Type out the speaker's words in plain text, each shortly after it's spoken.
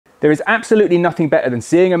There is absolutely nothing better than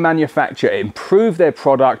seeing a manufacturer improve their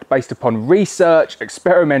product based upon research,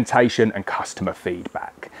 experimentation, and customer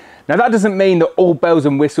feedback. Now, that doesn't mean that all bells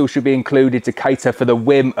and whistles should be included to cater for the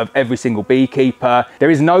whim of every single beekeeper.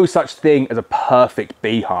 There is no such thing as a perfect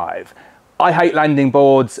beehive. I hate landing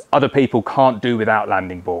boards, other people can't do without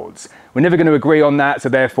landing boards. We're never going to agree on that, so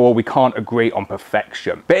therefore we can't agree on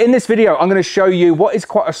perfection. But in this video, I'm going to show you what is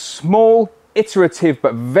quite a small, iterative,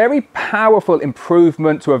 but very powerful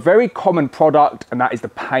improvement to a very common product, and that is the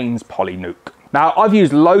Paynes Polynuc. Now, I've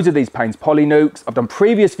used loads of these Paynes Polynucs. I've done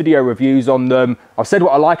previous video reviews on them. I've said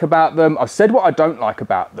what I like about them. I've said what I don't like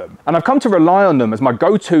about them. And I've come to rely on them as my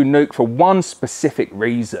go-to nuc for one specific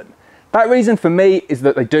reason. That reason for me is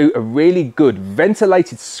that they do a really good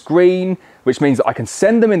ventilated screen, which means that I can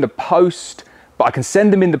send them in the post, but I can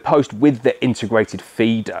send them in the post with the integrated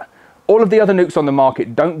feeder. All of the other nucs on the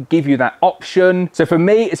market don't give you that option. So for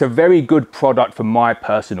me, it's a very good product for my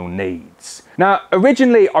personal needs. Now,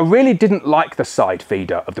 originally, I really didn't like the side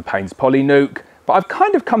feeder of the Paynes Polynuc, but I've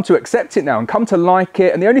kind of come to accept it now and come to like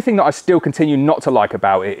it. And the only thing that I still continue not to like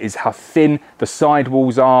about it is how thin the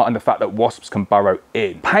sidewalls are and the fact that wasps can burrow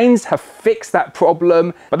in. Paynes have fixed that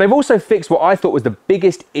problem, but they've also fixed what I thought was the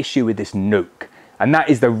biggest issue with this nuc, and that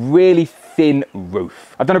is the really thin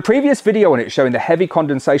roof. I've done a previous video on it showing the heavy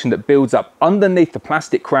condensation that builds up underneath the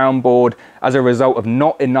plastic crown board as a result of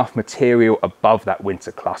not enough material above that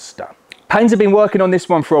winter cluster. Paynes have been working on this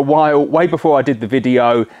one for a while, way before I did the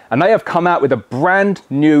video, and they have come out with a brand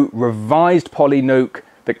new revised Polynuc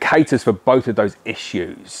that caters for both of those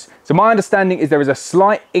issues. So my understanding is there is a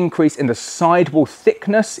slight increase in the sidewall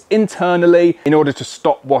thickness internally in order to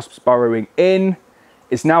stop wasps burrowing in.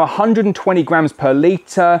 It's now 120 grams per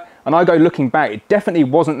litre, and I go looking back, it definitely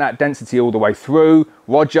wasn't that density all the way through.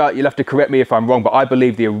 Roger, you'll have to correct me if I'm wrong, but I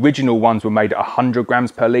believe the original ones were made at 100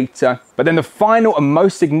 grams per litre. But then the final and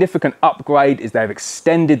most significant upgrade is they've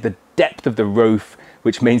extended the depth of the roof,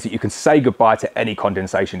 which means that you can say goodbye to any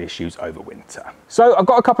condensation issues over winter. So I've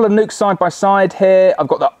got a couple of nucs side by side here. I've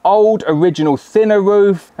got the old original thinner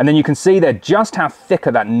roof, and then you can see there just how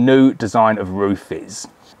thicker that new design of roof is.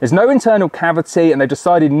 There's no internal cavity, and they've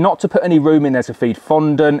decided not to put any room in there to feed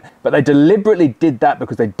fondant, but they deliberately did that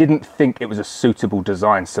because they didn't think it was a suitable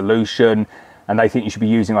design solution, and they think you should be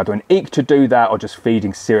using either an eek to do that or just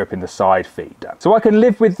feeding syrup in the side feeder. So I can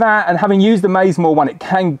live with that, and having used the Maysmore one, it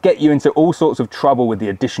can get you into all sorts of trouble with the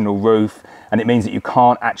additional roof, and it means that you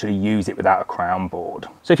can't actually use it without a crown board.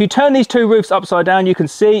 So if you turn these two roofs upside down, you can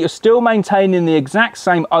see you're still maintaining the exact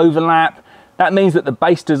same overlap. That means that the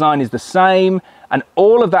base design is the same, and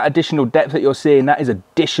all of that additional depth that you're seeing, that is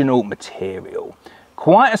additional material.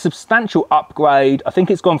 Quite a substantial upgrade. I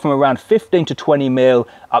think it's gone from around 15 to 20 mil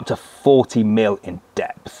up to 40 mil in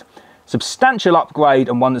depth. Substantial upgrade,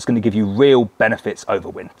 and one that's going to give you real benefits over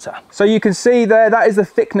winter. So you can see there, that is the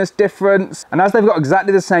thickness difference. And as they've got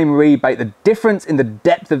exactly the same rebate, the difference in the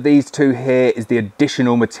depth of these two here is the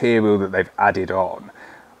additional material that they've added on.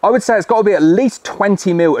 I would say it's got to be at least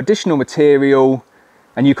 20 mil additional material,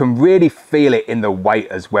 and you can really feel it in the weight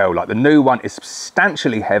as well. Like the new one is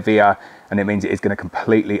substantially heavier, and it means it is going to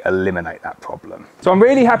completely eliminate that problem. So I'm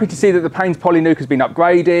really happy to see that the Paynes Polynuc has been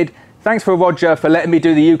upgraded. Thanks for Roger for letting me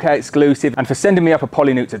do the UK exclusive and for sending me up a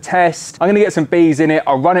Polynuc to test. I'm going to get some bees in it,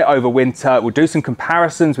 I'll run it over winter, we'll do some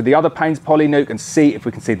comparisons with the other Paynes Polynuc and see if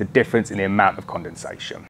we can see the difference in the amount of condensation.